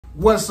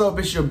What's up?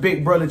 It's your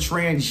big brother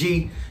Trend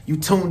G. You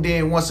tuned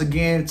in once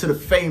again to the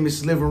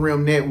famous Living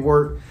Realm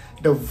Network.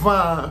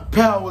 Divine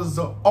powers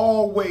are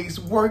always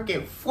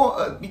working for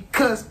us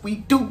because we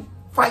do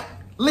right.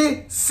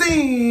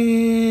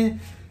 Listen,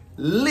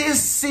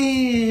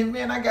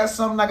 man, I got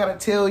something I gotta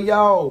tell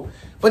y'all.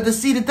 But the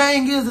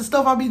thing is, the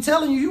stuff I be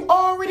telling you, you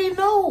already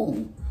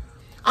know.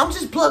 I'm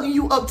just plugging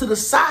you up to the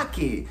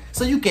socket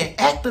so you can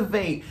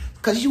activate,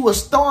 because you a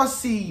star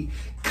seed,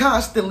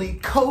 constantly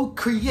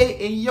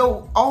co-creating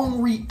your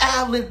own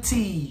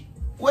reality.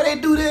 Where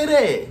they do that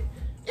at?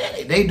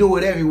 Yeah, they do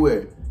it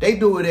everywhere. They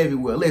do it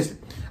everywhere. Listen,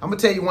 I'm going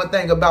to tell you one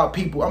thing about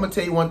people.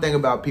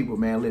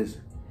 Man.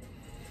 Listen.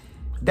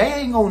 They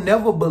ain't going to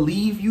never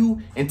believe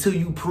you until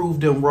you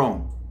prove them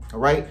wrong. All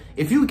right?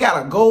 If you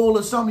got a goal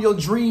or something, your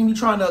dream you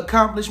trying to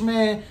accomplish,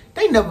 man,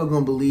 they never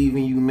going to believe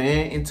in you,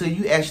 man, until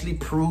you actually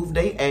prove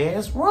they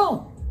ass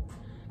wrong.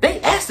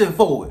 They asking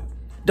for it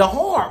the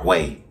hard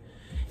way.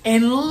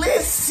 And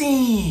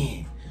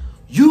listen,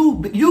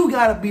 you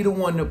gotta be the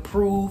one to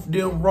prove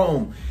them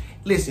wrong.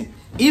 Listen,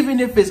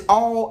 even if it's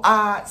all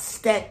odds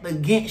stacked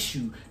against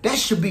you, that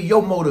should be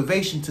your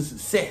motivation to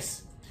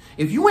success.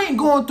 If you ain't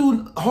going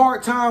through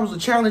hard times or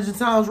challenging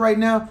times right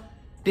now,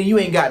 then you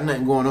ain't got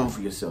nothing going on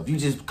for yourself. You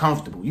just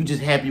comfortable. You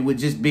just happy with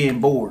just being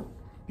bored.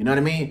 You know what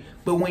I mean?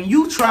 But when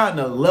you trying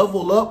to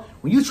level up,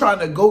 when you trying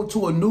to go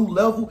to a new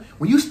level,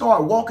 when you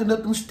start walking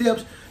up them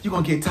steps, you're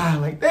going to get tired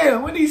like,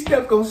 damn, when these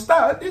steps going to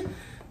stop?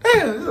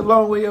 Damn, it's a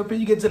long way up here.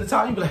 You get to the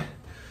top, you be like,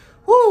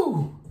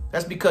 whoo.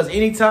 That's because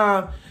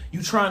anytime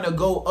you trying to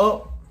go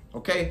up,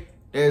 okay,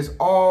 there's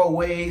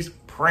always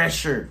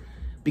pressure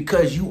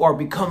because you are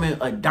becoming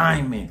a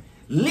diamond.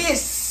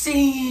 Listen,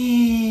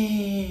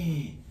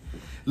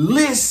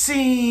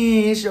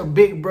 it's your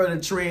big brother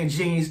Trend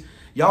Genius.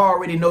 Y'all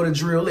already know the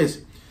drill.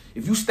 Listen,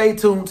 if you stay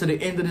tuned to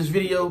the end of this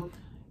video,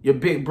 your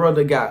big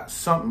brother got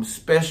something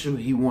special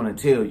he want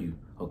to tell you.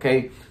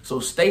 Okay, so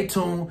stay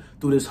tuned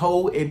through this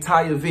whole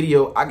entire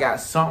video. I got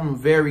something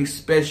very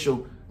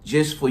special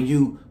just for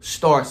you,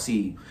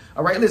 Starseed.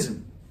 All right,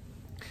 listen,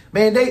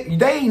 man, they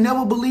ain't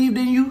never believed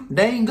in you.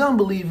 They ain't gonna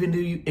believe in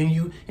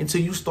you until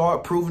you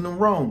start proving them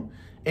wrong.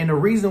 And the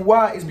reason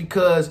why is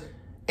because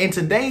in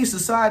today's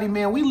society,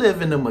 man, we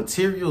live in a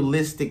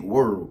materialistic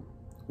world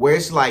where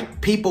it's like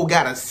people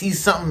gotta see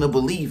something to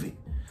believe in.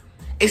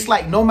 It's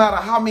like no matter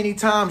how many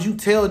times you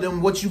tell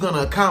them what you're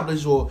gonna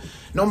accomplish, or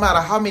no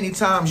matter how many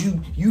times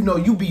you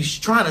be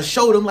trying to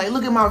show them, like,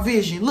 look at my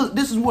vision. Look,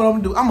 this is what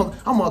I'm gonna do. I'm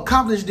gonna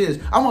accomplish this.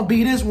 I'm gonna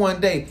be this one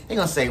day. They're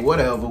gonna say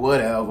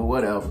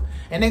whatever.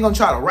 And they're gonna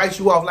try to write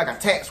you off like a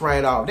tax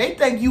write-off. They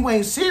think you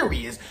ain't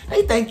serious.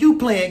 They think you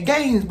playing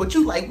games, but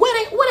you like, where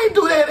they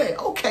do that at?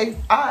 Okay,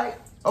 all right,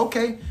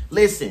 okay.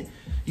 Listen,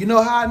 you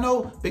know how I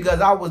know?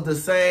 Because I was the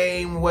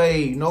same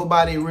way.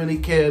 Nobody really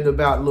cared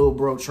about little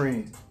bro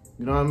Trend.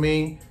 You know what I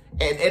mean?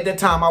 At that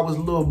time, I was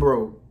little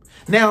bro.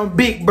 Now I'm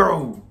big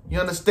bro. You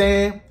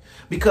understand?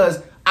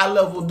 Because I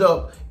leveled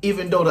up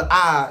even though the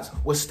odds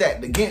were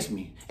stacked against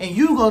me. And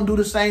you gonna do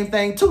the same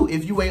thing too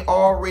if you ain't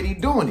already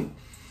doing it.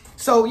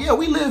 So yeah,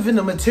 we live in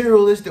a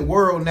materialistic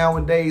world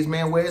nowadays,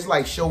 man, where it's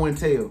like show and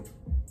tell. You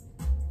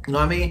know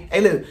what I mean?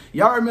 Hey, look,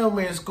 y'all remember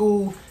in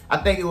school, I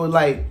think it was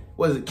like,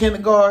 was it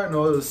kindergarten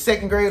or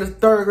second grade or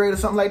third grade or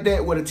something like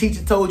that, where the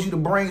teacher told you to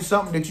bring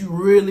something that you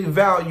really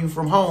value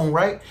from home,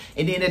 right?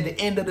 And then at the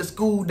end of the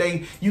school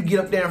day, you get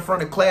up there in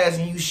front of class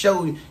and you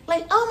show you,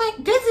 like, oh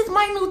my, this is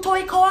my new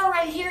toy car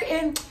right here,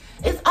 and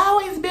it's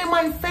always been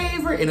my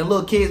favorite. And the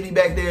little kids be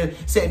back there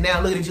sitting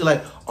down looking at you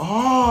like,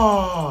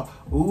 oh,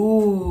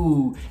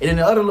 ooh. And then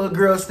the other little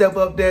girl step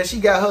up there. She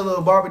got her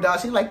little Barbie doll.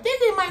 She's like,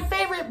 this is my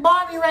favorite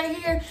Barbie right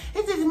here.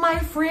 This is my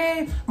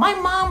friend. My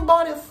mom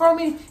bought it for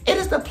me. It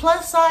is the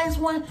plus size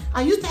one.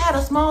 I used to have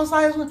a small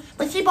size one,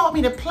 but she bought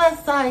me the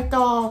plus size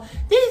doll.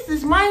 This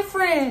is my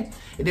friend.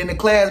 And then the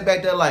class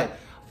back there like,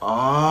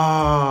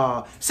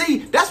 ah. See,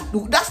 that's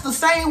the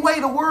same way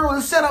the world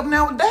is set up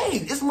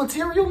nowadays. It's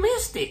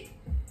materialistic.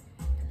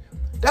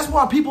 That's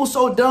why people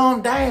so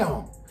dumbed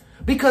down,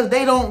 because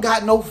they don't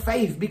got no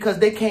faith, because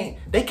they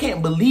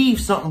can't believe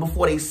something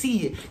before they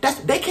see it.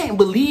 They can't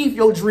believe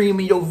your dream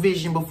and your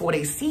vision before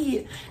they see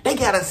it. They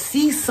gotta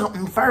see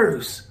something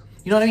first.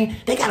 You know what I mean?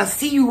 They gotta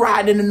see you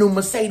riding in the new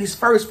Mercedes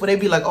first before they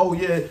be like, oh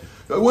yeah,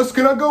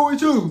 can I go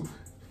with you?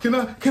 Can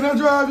I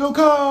drive your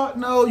car?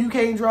 No, you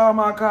can't drive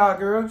my car,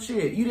 girl.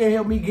 Shit, you didn't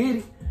help me get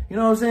it. You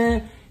know what I'm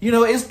saying? You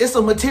know, it's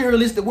a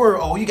materialistic world.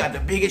 Oh, you got the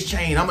biggest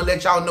chain. I'm going to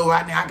let y'all know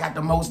right now I got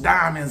the most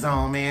diamonds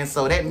on, man.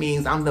 So that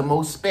means I'm the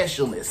most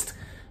specialist.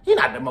 You're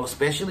not the most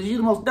specialist. You're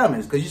the most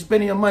dumbest because you're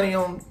spending your money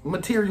on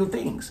material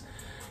things.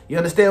 You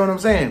understand what I'm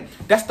saying?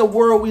 That's the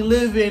world we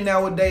live in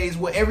nowadays,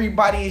 where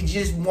everybody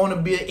just want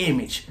to be an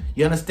image.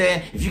 You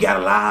understand? If you got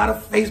a lot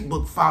of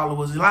Facebook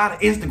followers, a lot of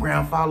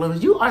Instagram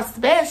followers, you are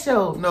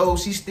special. No,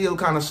 she's still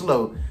kind of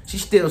slow.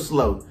 She's still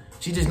slow.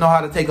 She just know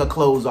how to take her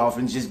clothes off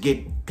and just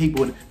get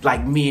people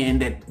like men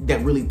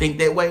that really think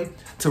that way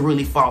to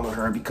really follow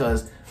her,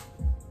 because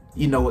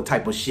you know what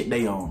type of shit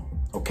they on,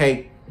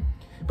 okay?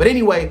 But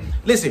anyway,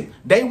 listen,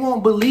 they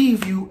won't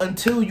believe you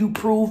until you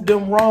prove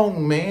them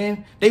wrong,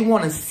 man. They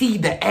want to see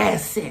the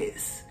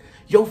assets.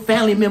 Your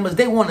family members,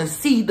 they want to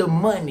see the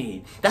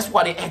money. That's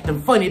why they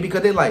acting funny,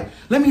 because they're like,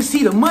 let me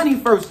see the money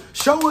first.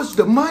 Show us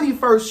the money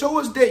first. Show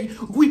us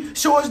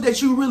that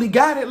you really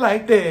got it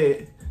like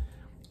that.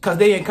 Because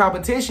they in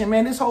competition,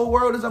 man. This whole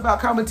world is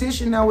about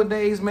competition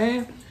nowadays,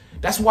 man.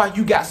 That's why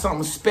you got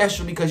something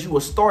special, because you a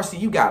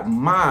starseed. You got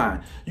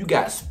mind. You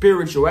got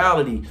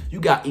spirituality. You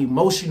got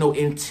emotional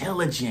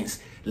intelligence.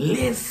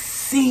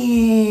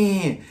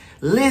 Listen.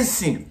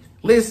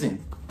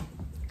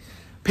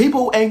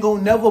 People ain't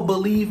gonna never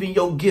believe in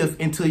your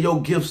gift until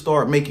your gift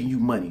start making you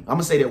money. I'm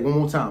gonna say that one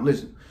more time.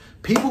 Listen.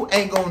 People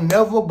ain't gonna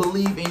never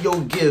believe in your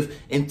gift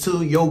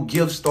until your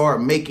gift start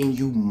making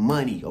you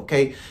money,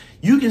 okay?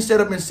 You can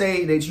sit up and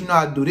say that you know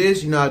how to do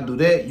this, you know how to do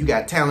that. You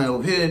got talent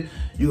over here.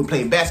 You can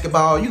play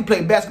basketball. You can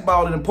play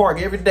basketball in the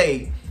park every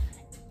day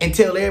and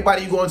tell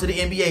everybody you're going to the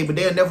NBA, but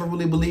they'll never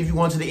really believe you're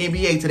going to the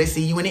NBA till they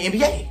see you in the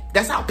NBA.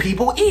 That's how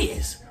people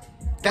is.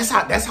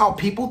 That's how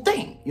people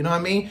think. You know what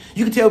I mean?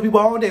 You can tell people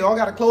all day, oh, I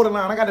got a clothing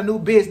line, I got a new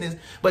business.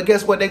 But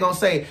guess what they're going to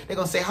say? They're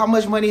going to say, how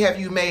much money have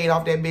you made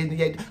off that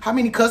business? How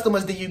many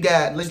customers do you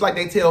got? Just like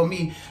they tell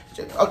me.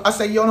 I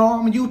say, you know,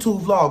 I'm a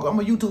YouTube vlogger. I'm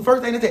a YouTube.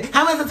 First thing they say,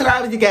 how many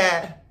subscribers you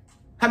got?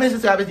 How many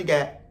subscribers you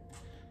got?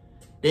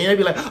 Then they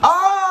be like,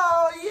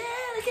 oh,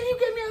 yeah, can you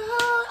give me a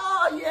hug?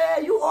 Oh, yeah,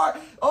 you are.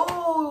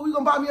 Oh, you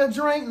gonna buy me a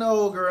drink?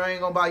 No, girl, I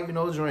ain't gonna buy you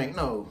no drink.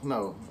 No.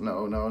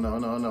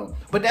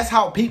 But that's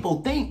how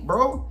people think,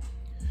 bro.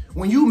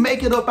 When you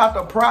make it up out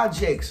the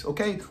projects,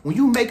 okay? When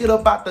you make it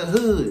up out the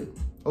hood,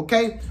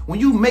 okay? When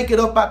you make it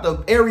up out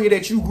the area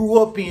that you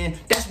grew up in,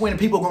 that's when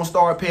people gonna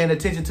start paying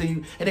attention to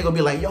you. And they're gonna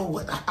be like, yo,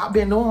 what I've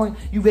been doing,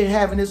 you've been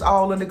having this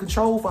all under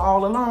control for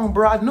all along,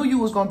 bro. I knew you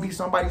was gonna be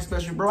somebody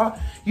special, bro.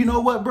 You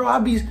know what, bro? I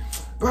be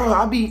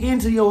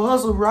into your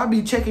hustle, bro. I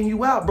be checking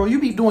you out, bro. You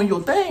be doing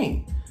your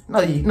thing.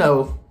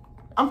 No.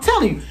 I'm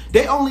telling you,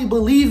 they only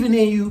believing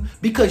in you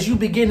because you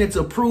beginning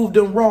to prove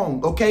them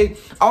wrong, okay?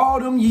 All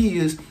them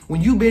years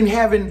when you've been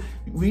telling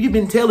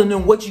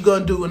them what you're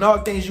gonna do and all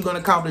the things you're gonna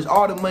accomplish,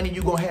 all the money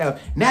you're gonna have.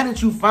 Now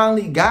that you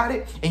finally got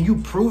it and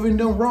you proving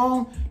them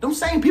wrong, them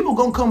same people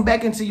gonna come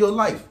back into your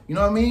life. You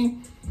know what I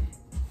mean?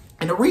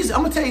 And the reason,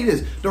 I'm gonna tell you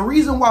this, the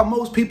reason why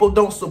most people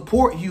don't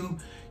support you,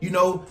 you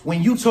know,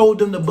 when you told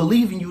them to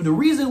believe in you, the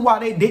reason why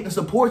they didn't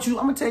support you,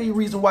 I'm going to tell you the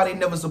reason why they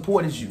never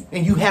supported you.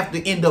 And you have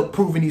to end up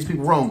proving these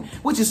people wrong,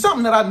 which is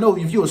something that I know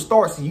if you're a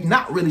starseed, you're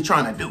not really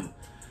trying to do.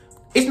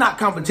 It's not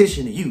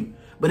competition to you,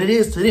 but it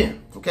is to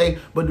them, okay?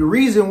 But the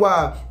reason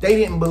why they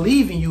didn't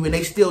believe in you and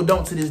they still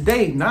don't to this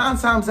day, 9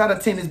 times out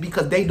of 10 is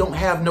because they don't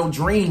have no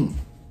dream.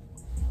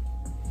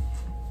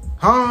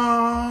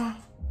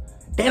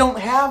 They don't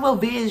have a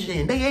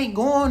vision. They ain't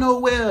going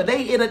nowhere.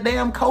 They in a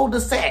damn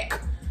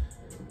cul-de-sac.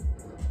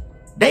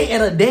 They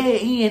at a dead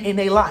end in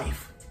their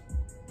life,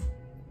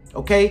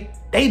 okay?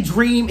 They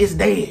dream is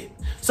dead.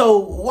 So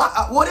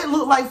what it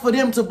look like for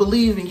them to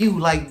believe in you,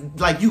 like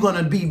you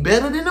gonna be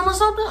better than them or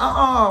something?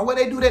 Where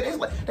they do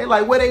that? They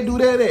like where they do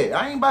that at?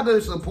 I ain't about to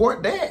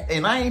support that,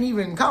 and I ain't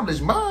even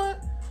accomplished mine,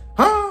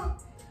 huh?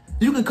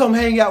 You can come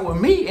hang out with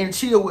me and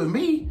chill with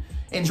me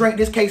and drink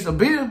this case of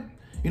beer.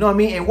 You know what I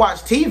mean? And watch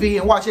TV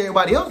and watch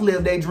everybody else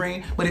live their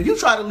dream. But if you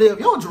try to live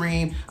your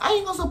dream, I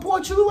ain't gonna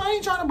support you. I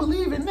ain't trying to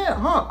believe in that.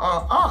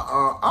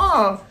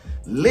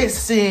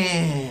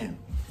 Listen.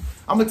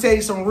 I'm gonna tell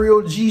you some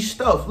real G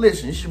stuff.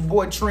 Listen, it's your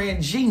boy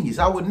Trend Genius.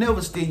 I would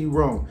never steer you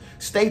wrong.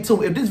 Stay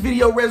tuned. If this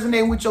video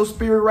resonates with your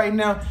spirit right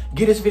now,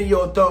 give this video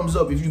a thumbs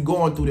up if you're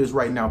going through this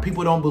right now.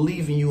 People don't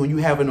believe in you and you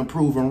haven't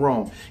proven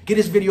wrong. Give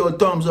this video a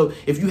thumbs up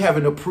if you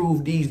haven't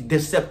approved these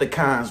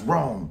Decepticons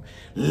wrong.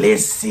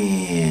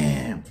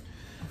 Listen.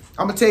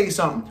 I'm going to tell you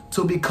something.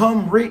 To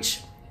become rich,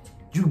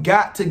 you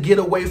got to get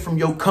away from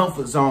your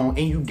comfort zone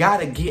and you got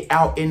to get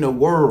out in the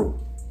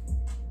world.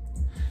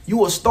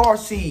 You a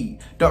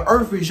starseed. The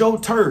earth is your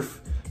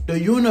turf. The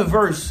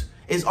universe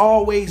is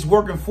always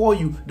working for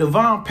you.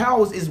 Divine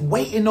powers is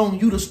waiting on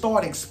you to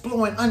start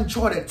exploring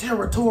uncharted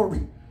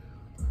territory.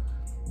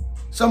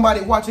 Somebody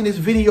watching this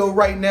video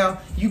right now,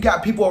 you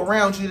got people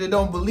around you that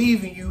don't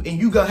believe in you and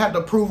you going to have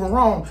to prove them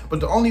wrong. But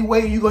the only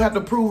way you're going to have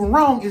to prove them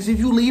wrong is if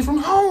you leave from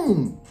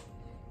home.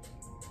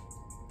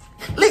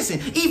 Listen,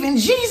 even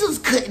Jesus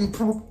couldn't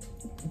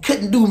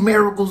do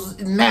miracles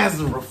in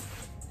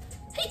Nazareth.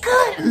 He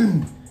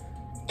couldn't.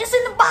 It's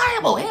in the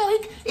Bible. Hell,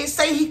 it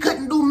say he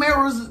couldn't do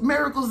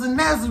miracles in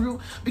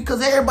Nazareth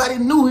because everybody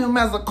knew him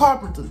as a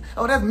carpenter.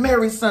 Oh, that's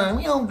Mary's son.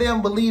 We don't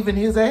damn believe in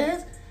his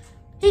ass.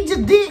 He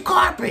just did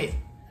carpet.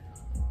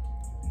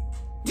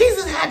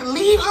 Jesus had to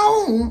leave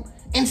home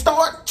and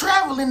start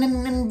traveling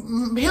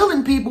and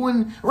healing people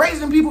and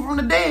raising people from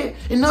the dead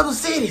in other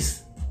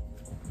cities.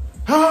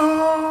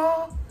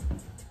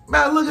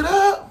 Better look it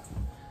up.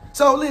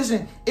 So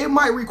listen, it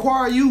might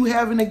require you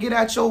having to get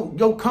out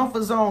your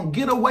comfort zone.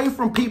 Get away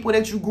from people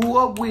that you grew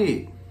up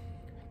with.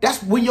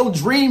 That's when your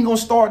dream gonna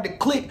start to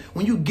click.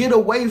 When you get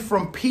away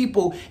from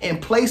people and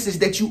places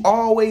that you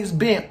always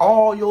been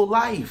all your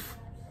life.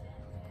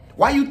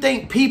 Why you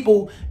think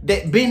people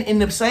that been in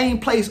the same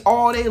place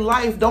all their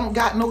life don't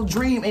got no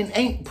dream and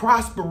ain't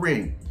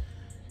prospering?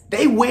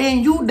 They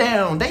weighing you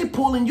down. They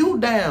pulling you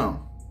down.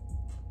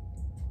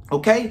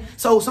 Okay,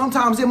 so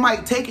sometimes it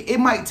might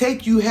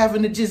take you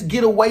having to just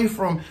get away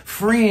from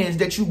friends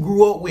that you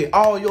grew up with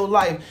all your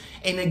life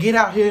and to get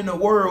out here in the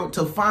world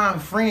to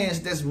find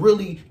friends that's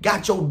really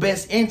got your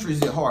best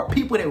interests at heart.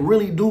 People that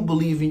really do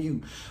believe in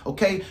you.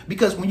 Okay,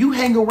 because when you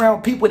hang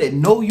around people that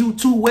know you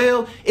too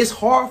well, it's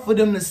hard for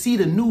them to see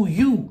the new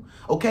you.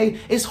 Okay,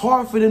 it's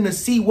hard for them to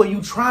see where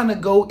you trying to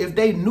go if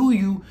they knew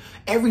you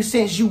ever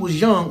since you was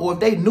young, or if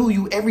they knew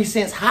you ever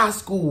since high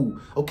school.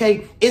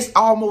 Okay, it's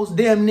almost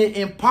damn near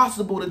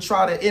impossible to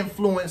try to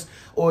influence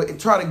or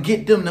try to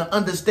get them to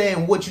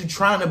understand what you're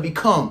trying to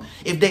become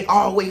if they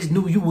always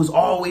knew you was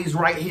always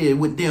right here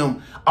with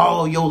them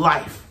all your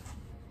life.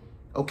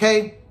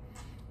 Okay,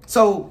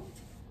 so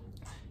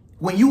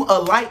when you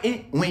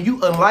enlighten, when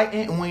you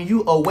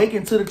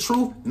awaken to the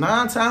truth,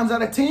 9 times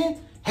out of 10,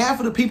 half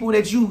of the people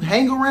that you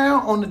hang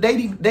around on the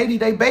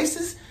day-to-day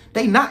basis,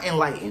 they not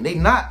enlightened. They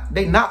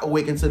not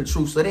awakened to the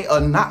truth. So they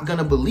are not going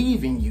to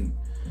believe in you.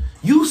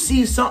 You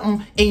see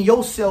something in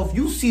yourself.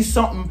 You see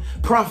something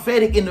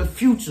prophetic in the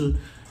future.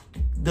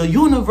 The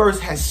universe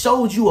has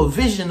showed you a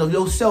vision of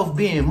yourself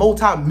being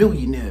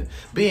multi-millionaire,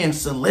 being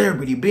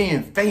celebrity,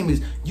 being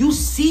famous. You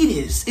see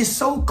this. It's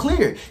so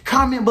clear.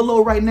 Comment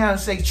below right now and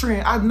say,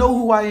 Trent, I know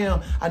who I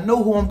am. I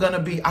know who I'm going to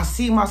be. I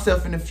see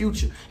myself in the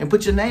future. And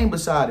put your name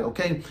beside it,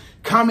 okay?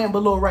 Comment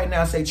below right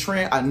now and say,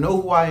 Trent, I know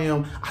who I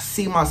am. I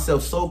see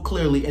myself so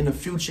clearly in the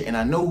future, and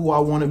I know who I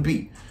want to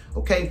be.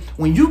 Okay,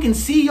 when you can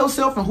see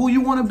yourself and who you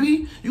want to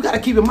be, you got to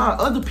keep in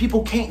mind other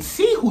people can't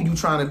see who you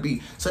trying to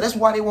be. So that's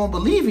why they won't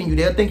believe in you.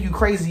 They'll think you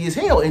crazy as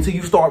hell until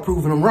you start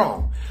proving them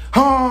wrong.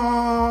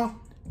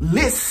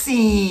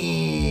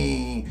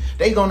 Listen.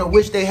 They going to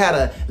wish they had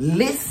a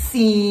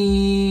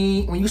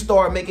listen when you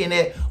start making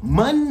that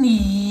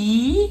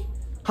money.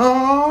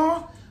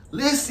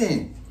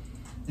 Listen.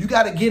 You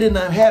got to get in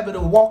the habit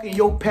of walking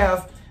your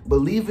path,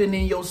 believing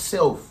in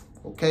yourself,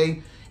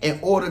 okay, in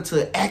order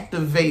to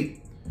activate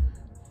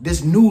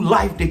this new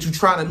life that you're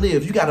trying to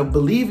live. You got to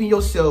believe in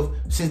yourself.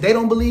 Since they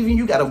don't believe in you,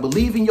 you got to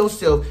believe in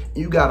yourself. And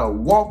you got to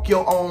walk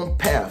your own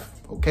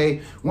path,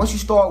 okay? Once you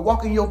start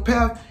walking your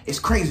path, it's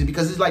crazy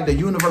because it's like the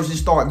universe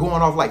just start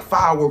going off like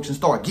fireworks and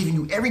start giving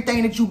you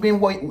everything that you've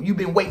been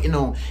waiting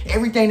on,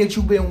 everything that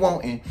you've been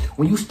wanting.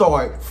 When you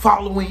start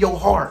following your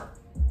heart,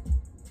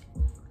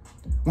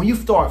 when you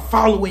start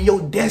following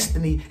your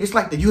destiny, it's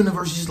like the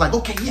universe is just like,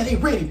 okay, yeah, they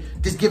ready.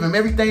 Just give them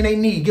everything they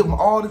need. Give them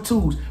all the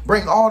tools.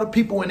 Bring all the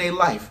people in their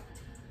life.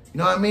 You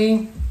know what I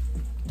mean?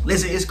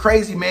 Listen, it's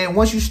crazy, man.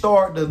 Once you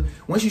start to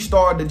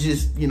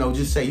just,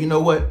 just say, you know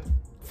what?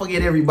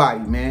 Forget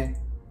everybody, man.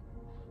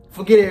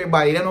 Forget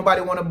everybody. Ain't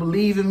nobody want to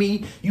believe in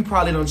me. You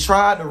probably done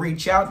tried to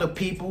reach out to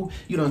people.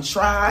 You done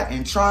try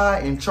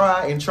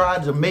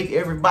to make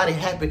everybody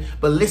happy.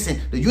 But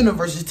listen, the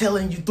universe is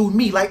telling you through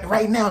me, like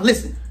right now,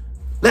 listen,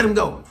 let them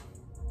go.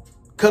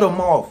 Cut them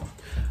off.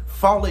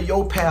 Follow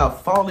your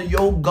path. Follow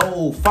your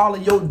goal. Follow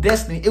your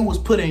destiny. It was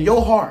put in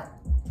your heart.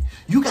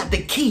 You got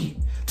the key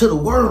to the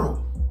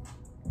world.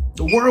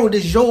 The world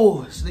is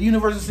yours. The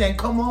universe is saying,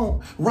 come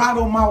on, ride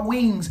on my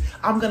wings.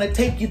 I'm going to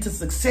take you to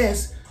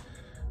success.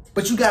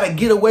 But you got to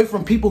get away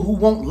from people who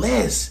want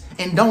less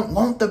and don't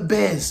want the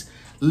best.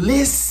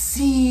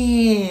 Listen.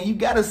 You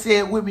got to say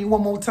it with me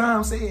one more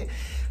time. Say it.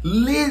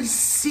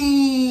 Listen.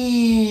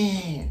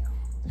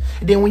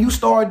 And then when you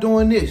start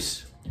doing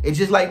this, it's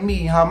just like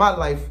me, how my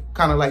life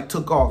kind of like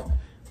took off.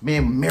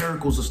 Man,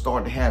 miracles will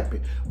start to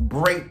happen.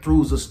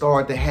 Breakthroughs will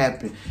start to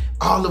happen.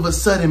 All of a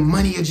sudden,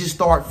 money will just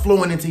start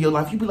flowing into your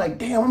life. You be like,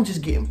 damn, I'm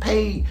just getting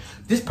paid.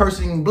 This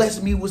person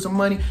blessed me with some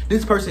money.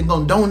 This person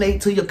gonna donate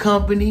to your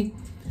company.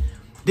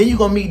 Then you're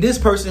gonna meet this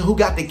person who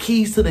got the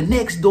keys to the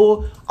next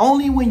door.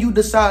 Only when you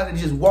decide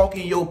to just walk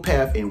in your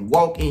path and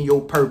walk in your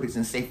purpose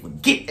and say,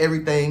 forget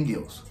everything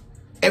else.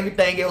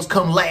 Everything else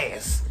come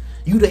last.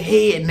 You the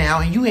head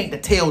now, and you ain't the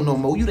tail no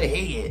more. You the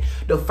head.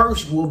 The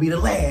first will be the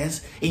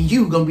last, and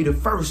you gonna be the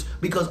first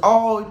because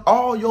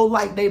all your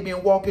life they've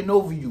been walking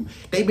over you.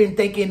 They've been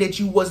thinking that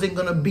you wasn't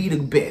gonna be the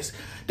best.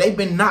 They've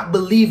been not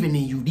believing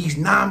in you. These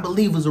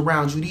non-believers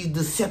around you, these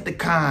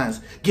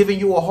Decepticons, giving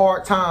you a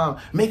hard time,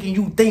 making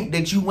you think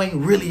that you ain't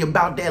really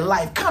about that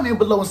life. Comment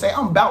below and say,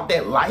 I'm about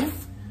that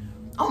life.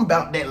 I'm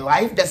about that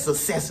life, that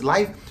success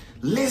life.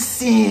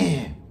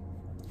 Listen.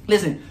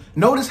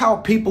 Notice how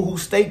people who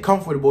stay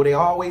comfortable, they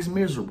always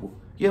miserable.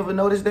 You ever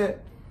notice that?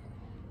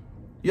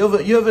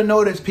 You ever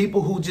notice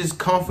people who just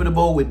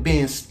comfortable with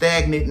being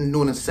stagnant and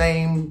doing the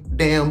same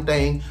damn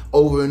thing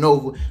over and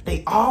over?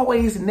 They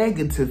always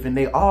negative and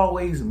they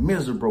always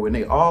miserable and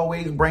they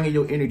always bringing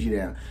your energy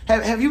down.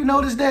 Have you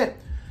noticed that?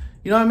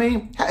 You know what I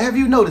mean? Have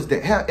you noticed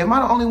that? Am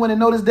I the only one that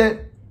noticed that?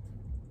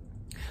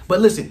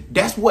 But listen,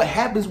 that's what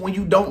happens when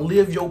you don't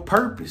live your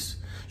purpose.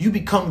 You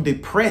become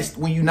depressed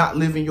when you're not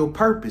living your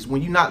purpose,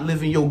 when you're not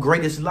living your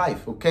greatest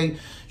life, okay?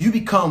 You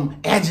become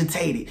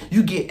agitated.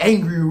 You get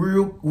angry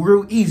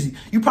real easy.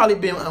 You probably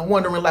been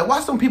wondering, like,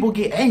 why some people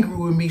get angry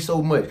with me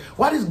so much?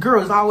 Why this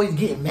girl is always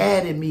getting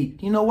mad at me?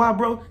 You know why,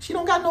 bro? She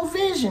don't got no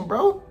vision,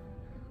 bro.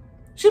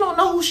 She don't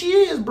know who she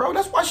is, bro.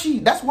 That's why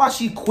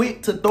she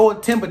quick to throw a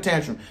temper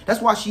tantrum. That's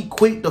why she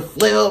quick to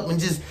flare up and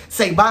just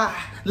say, bye,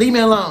 leave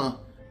me alone.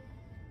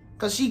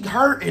 Because she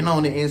hurting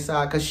on the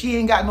inside because she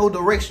ain't got no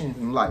direction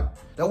in life.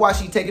 That's why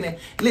she taking it.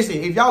 Listen,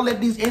 if y'all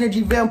let these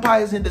energy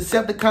vampires and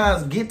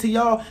Decepticons get to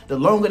y'all, the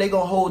longer they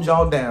gonna hold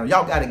y'all down.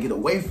 Y'all gotta get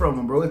away from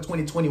them, bro. It's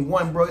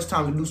 2021, bro. It's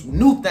time to do some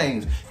new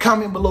things.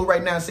 Comment below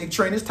right now and say,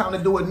 Trent, it's time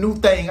to do a new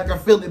thing. I can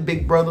feel it,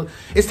 big brother.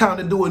 It's time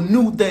to do a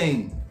new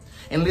thing.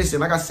 And listen,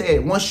 like I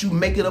said, once you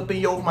make it up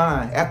in your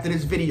mind after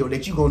this video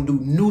that you're going to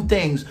do new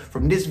things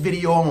from this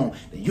video on,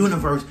 the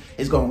universe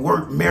is going to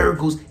work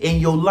miracles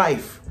in your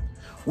life.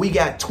 We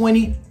got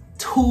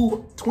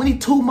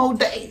 22 more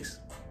days,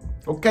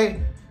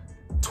 okay?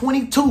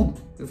 22.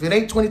 If it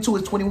ain't 22,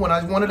 it's 21.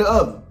 I one or the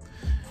other.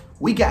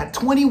 We got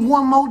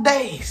 21 more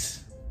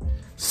days.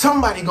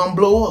 Somebody going to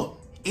blow up.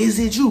 Is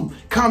it you?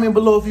 Comment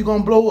below if you're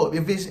going to blow up,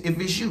 if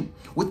it's you.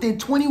 Within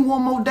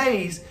 21 more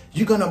days,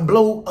 you're going to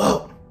blow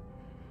up.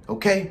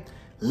 Okay,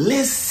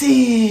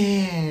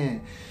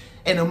 listen.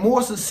 And the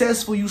more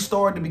successful you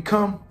start to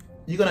become,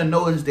 you're going to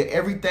notice that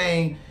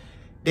everything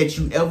that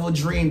you ever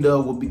dreamed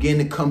of will begin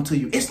to come to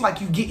you. It's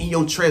like you getting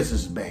your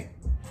treasures back.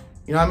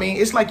 You know what I mean?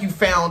 It's like you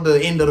found the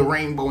end of the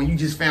rainbow and you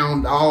just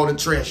found all the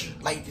treasure.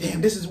 Like, damn,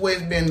 this is where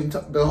it's been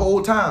the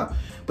whole time.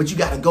 But you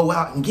got to go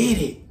out and get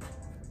it.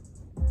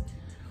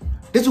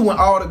 This is when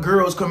all the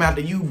girls come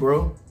after you,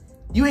 bro.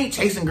 You ain't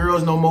chasing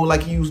girls no more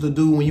like you used to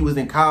do when you was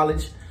in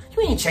college.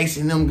 You ain't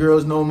chasing them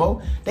girls no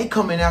more. They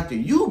coming after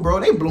you,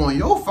 bro. They blowing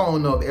your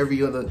phone up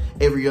every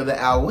other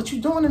hour. What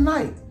you doing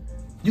tonight?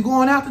 You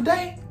going out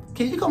today?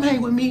 Can you come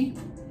hang with me?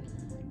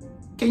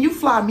 Can you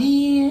fly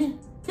me in?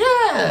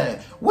 Yeah.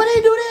 Where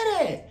they do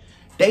that at?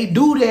 They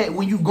do that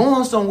when you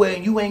going somewhere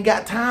and you ain't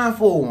got time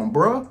for them,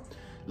 bro.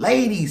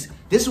 Ladies,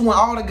 this is when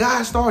all the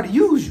guys start to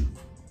use you.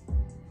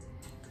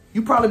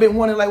 You probably been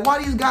wondering, like,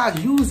 why these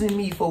guys using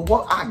me for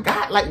what I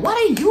got? Like,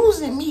 why they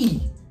using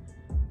me?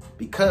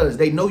 Because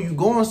they know you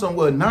going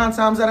somewhere. 9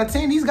 times out of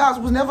 10, these guys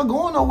was never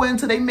going nowhere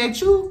until they met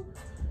you.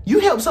 You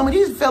helped some of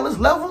these fellas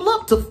level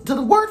up to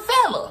the word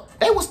fella.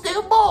 They were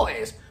still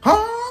boys.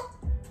 Huh?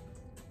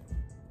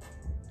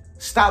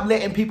 Stop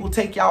letting people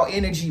take y'all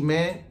energy,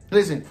 man.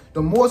 Listen,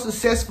 the more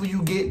successful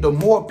you get, the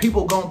more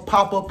people gonna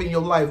pop up in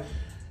your life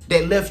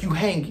that left you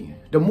hanging.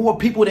 The more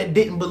people that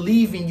didn't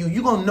believe in you,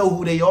 you're gonna know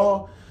who they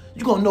are.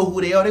 You're gonna know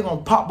who they are. They're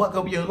gonna pop back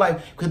up in your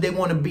life because they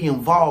want to be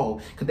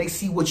involved, because they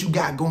see what you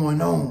got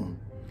going on.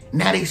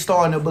 Now they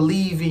starting to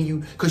believe in you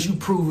because you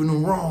proving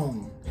them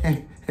wrong.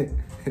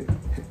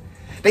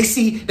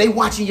 They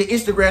watching your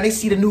Instagram. They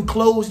see the new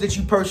clothes that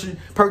you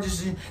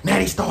purchasing. Now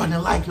they starting to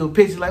like your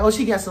picture. Like, oh,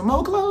 she got some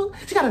more clothes.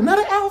 She got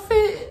another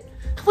outfit.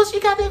 What she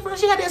got there for?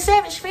 She got that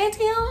Savage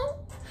Fenty on.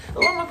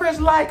 Oh, I'm gonna press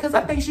like because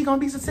I think she gonna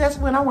be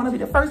successful and I want to be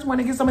the first one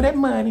to get some of that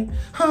money.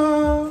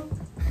 Huh?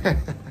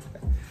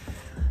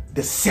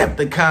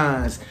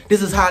 Decepticons.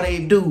 This is how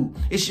they do.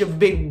 It's your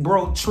big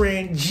bro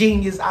Trend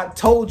Genius. I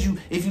told you,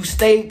 if you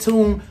stay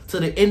tuned to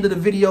the end of the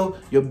video,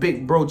 your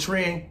big bro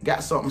Trend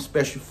got something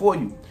special for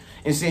you.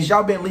 And since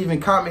y'all been leaving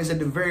comments at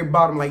the very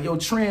bottom like, yo,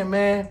 Trend,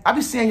 man, I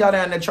be seeing y'all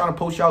down there trying to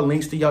post y'all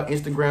links to y'all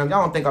Instagram.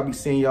 Y'all don't think I be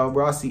seeing y'all,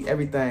 bro. I see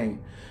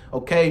everything.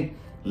 Okay?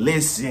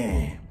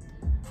 Listen.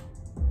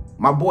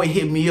 My boy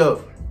hit me up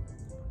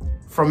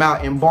from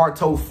out in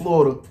Bartow,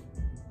 Florida.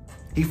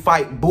 He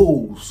fight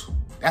bulls.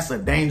 That's a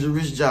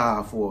dangerous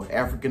job for an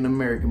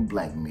African-American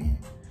black man.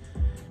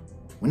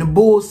 When the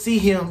bulls see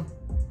him,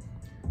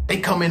 they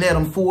coming at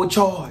him full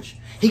charge.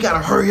 He got to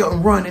hurry up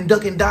and run and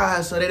duck and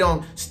dive so they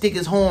don't stick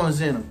his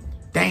horns in him.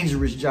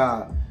 Dangerous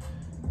job.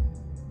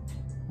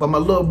 But my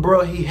little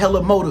bro, he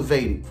hella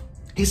motivated.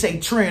 He say,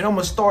 Trent, I'm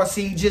a star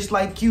seed just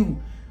like you.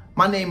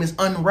 My name is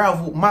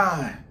Unraveled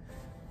Mind.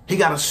 He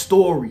got a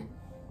story.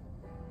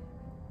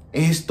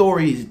 And his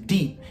story is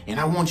deep. And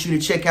I want you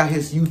to check out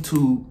his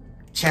YouTube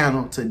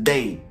channel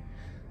today.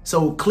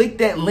 So click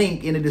that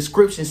link in the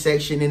description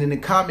section and in the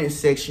comment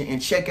section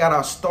and check out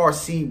our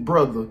starseed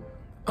brother,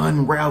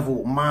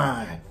 Unraveled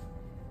Mind.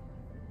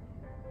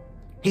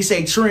 He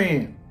say,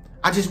 Trend,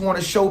 I just want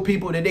to show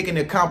people that they can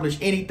accomplish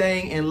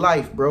anything in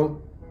life,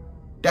 bro.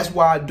 That's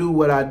why I do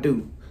what I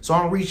do. So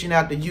I'm reaching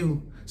out to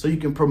you so you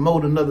can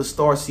promote another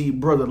starseed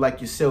brother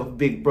like yourself,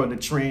 big brother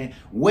Trend.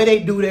 Where they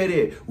do that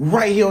at?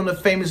 Right here on the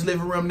Famous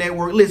Living Room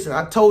Network. Listen,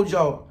 I told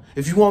y'all,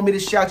 if you want me to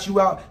shout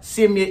you out,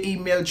 send me an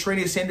email,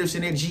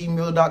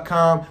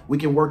 TrendSenderson@gmail.com. We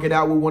can work it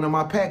out with one of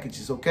my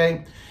packages,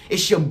 okay?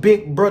 It's your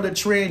big brother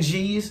Trend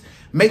G's.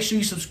 Make sure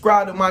you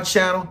subscribe to my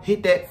channel.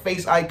 Hit that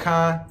face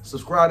icon.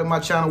 Subscribe to my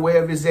channel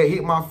wherever it's at.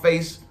 Hit my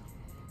face.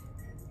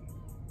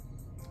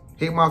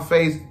 Hit my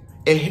face.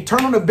 And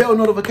turn on the bell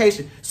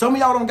notification. Some of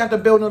y'all don't got the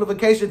bell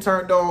notification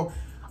turned on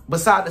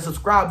beside the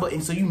subscribe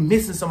button, so you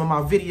missing some of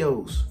my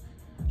videos.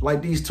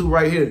 Like these two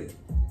right here.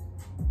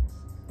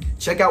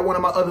 Check out one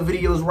of my other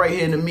videos right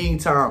here in the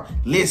meantime.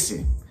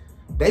 Listen,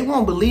 they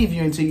won't believe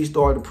you until you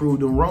start to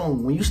prove them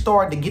wrong. When you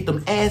start to get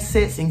them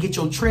assets and get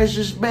your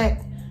treasures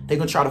back, they're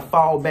going to try to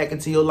fall back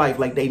into your life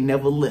like they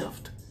never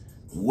left.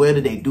 Where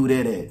did they do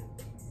that at?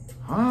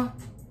 Huh?